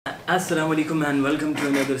Assalamu alaikum and welcome to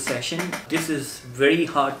another session. This is very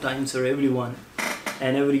hard times for everyone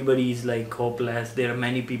and everybody is like hopeless. There are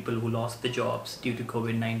many people who lost their jobs due to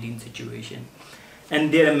COVID-19 situation.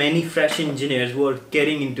 And there are many fresh engineers who are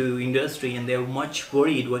getting into industry and they are much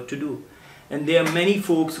worried what to do. And there are many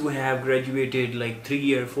folks who have graduated like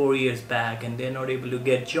 3 or 4 years back and they're not able to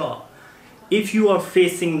get job. If you are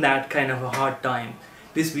facing that kind of a hard time,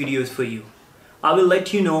 this video is for you. I will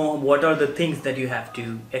let you know what are the things that you have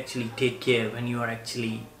to actually take care when you are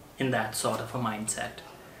actually in that sort of a mindset.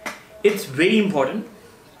 It's very important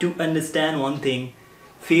to understand one thing: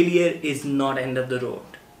 failure is not end of the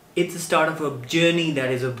road. It's the start of a journey that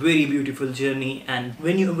is a very beautiful journey, and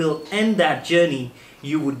when you will end that journey,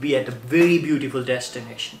 you would be at a very beautiful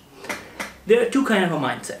destination. There are two kinds of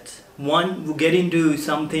mindsets. One who get into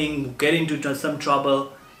something, get into some trouble,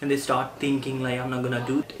 and they start thinking like, I'm not gonna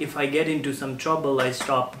do it. If I get into some trouble, I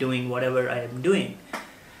stop doing whatever I am doing.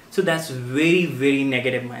 So that's very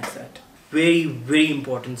negative mindset. Very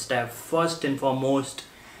important step. First and foremost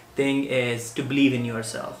thing is to believe in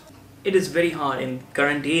yourself. It is very hard in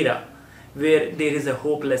current era where there is a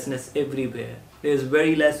hopelessness everywhere. There's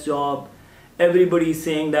very less job. Everybody is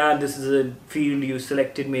saying that this is a field you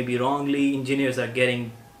selected maybe wrongly. Engineers are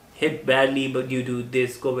getting hit badly but due to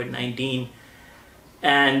this COVID-19.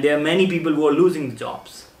 And there are many people who are losing the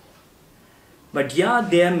jobs. But yeah,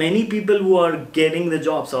 there are many people who are getting the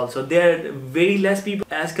jobs also. There are very less people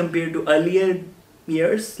as compared to earlier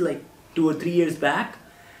years, like 2 or 3 years back.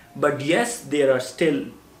 But yes, there are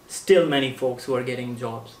still many folks who are getting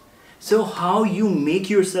jobs. So how you make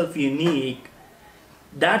yourself unique,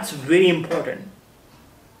 that's very important.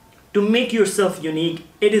 To make yourself unique,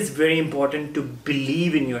 it is very important to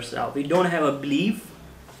believe in yourself. You don't have a belief,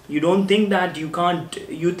 you don't think that you can't,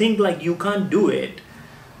 you think like you can't do it,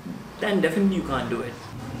 then definitely you can't do it.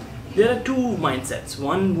 There are two mindsets.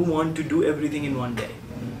 One who want to do everything in one day,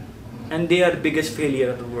 and they are the biggest failure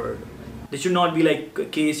of the world. There should not be like a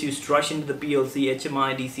case you rush into the PLC,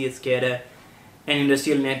 HMI, DCS, SCADA, and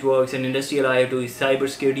industrial networks and industrial IoT,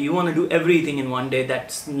 cybersecurity. You want to do everything in one day.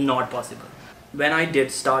 That's not possible. When I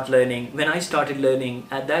started learning,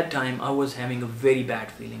 at that time I was having a very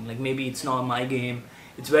bad feeling, like maybe it's not my game.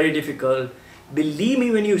 It's very difficult. Believe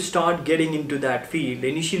me, when you start getting into that field,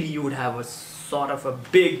 initially you would have a sort of a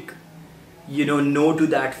big, no to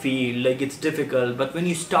that field, like it's difficult. But when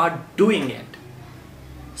you start doing it,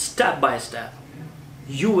 step by step,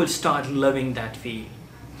 you will start loving that field.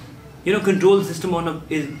 Control system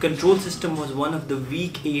was one of the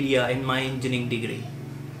weak area in my engineering degree.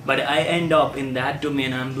 But I end up in that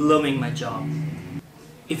domain, I'm loving my job.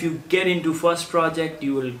 If you get into first project,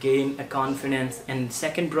 you will gain a confidence, and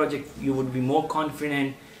second project you would be more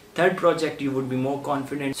confident, third project you would be more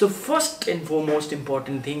confident. So first and foremost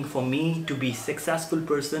important thing for me to be successful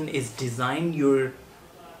person is design your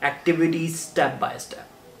activities step by step.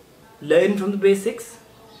 Learn from the basics,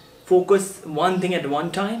 focus one thing at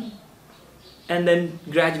one time, and then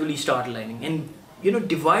gradually start learning. And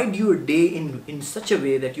divide your day in such a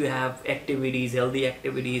way that you have activities, healthy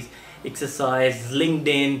activities, exercise,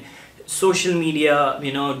 LinkedIn, social media,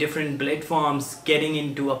 different platforms, getting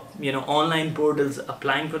into online portals,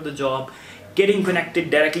 applying for the job, getting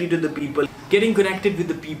connected directly to the people, getting connected with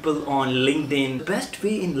the people on LinkedIn. The best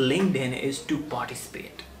way in LinkedIn is to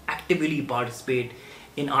participate, actively participate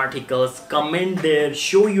in articles, comment there,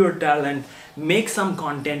 show your talent, make some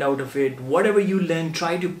content out of it. Whatever you learn,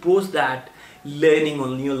 try to post that learning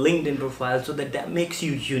on your LinkedIn profile so that makes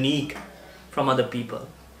you unique from other people.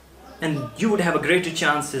 And you would have a greater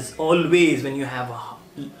chances always when you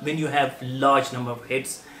have large number of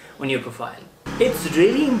hits on your profile. It's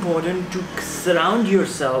really important to surround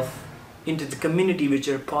yourself into the community which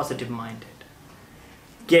are positive minded.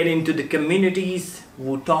 Get into the communities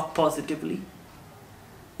who talk positively.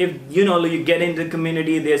 If you get into the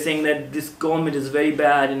community, they're saying that this government is very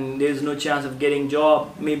bad and there's no chance of getting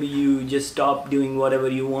job, maybe you just stop doing whatever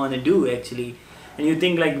you want to do actually, and you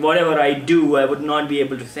think like whatever I do I would not be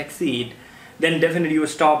able to succeed, then definitely you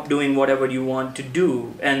stop doing whatever you want to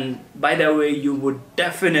do, and by that way you would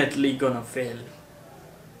definitely gonna fail.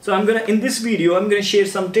 So in this video I'm gonna share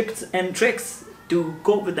some tips and tricks to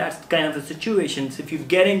cope with that kind of a situations. If you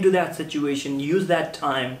get into that situation, use that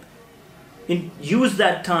time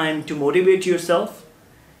to motivate yourself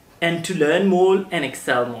and to learn more and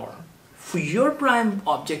excel more. For your prime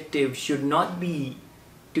objective should not be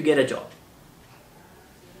to get a job.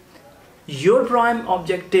 Your prime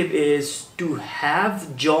objective is to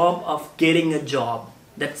have job of getting a job.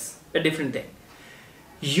 That's a different thing.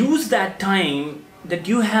 Use that time that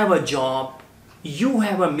you have a job, you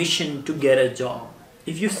have a mission to get a job.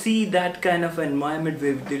 If you see that kind of environment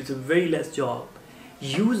where there's a very less job,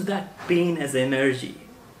 use that pain as energy.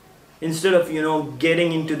 Instead of,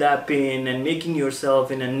 getting into that pain and making yourself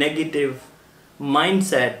in a negative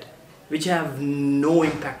mindset which have no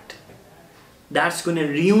impact. That's going to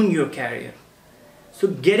ruin your career. So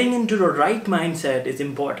getting into the right mindset is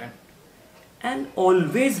important. And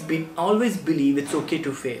always believe it's okay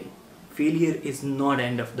to fail. Failure is not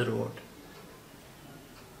end of the road.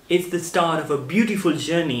 It's the start of a beautiful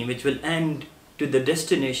journey which will end to the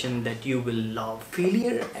destination that you will love.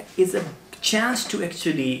 Failure is a chance to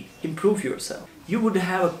actually improve yourself. You would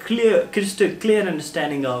have a crystal clear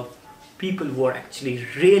understanding of people who are actually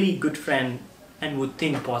really good friends and would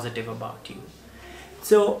think positive about you.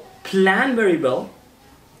 So plan very well.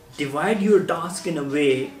 Divide your task in a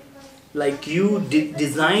way like you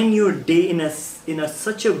design your day in a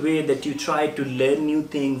such a way that you try to learn new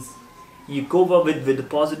things. You go over with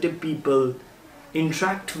positive people,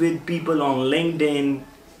 interact with people on LinkedIn.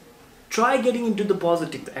 Try getting into the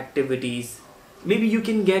positive activities. Maybe you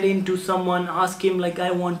can get into someone, ask him like,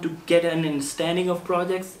 I want to get an understanding of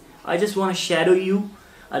projects. I just want to shadow you.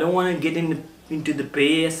 I don't want to get into the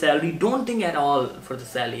pay salary. Don't think at all for the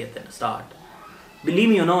salary at the start. Believe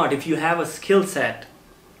me or not, if you have a skill set,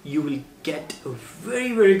 you will get a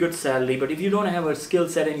very, very good salary. But if you don't have a skill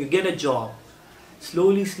set and you get a job,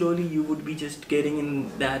 slowly you would be just getting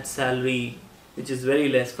in that salary, which is very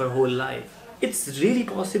less for whole life. It's really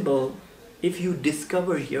possible if you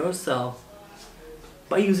discover yourself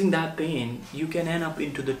by using that pain, you can end up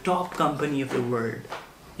into the top company of the world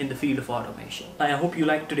in the field of automation. I hope you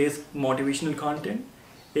liked today's motivational content.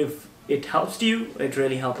 If it helps you, it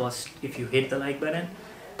really helps us if you hit the like button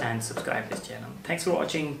and subscribe this channel. Thanks for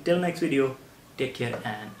watching. Till next video, take care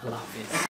and Allah Hafiz.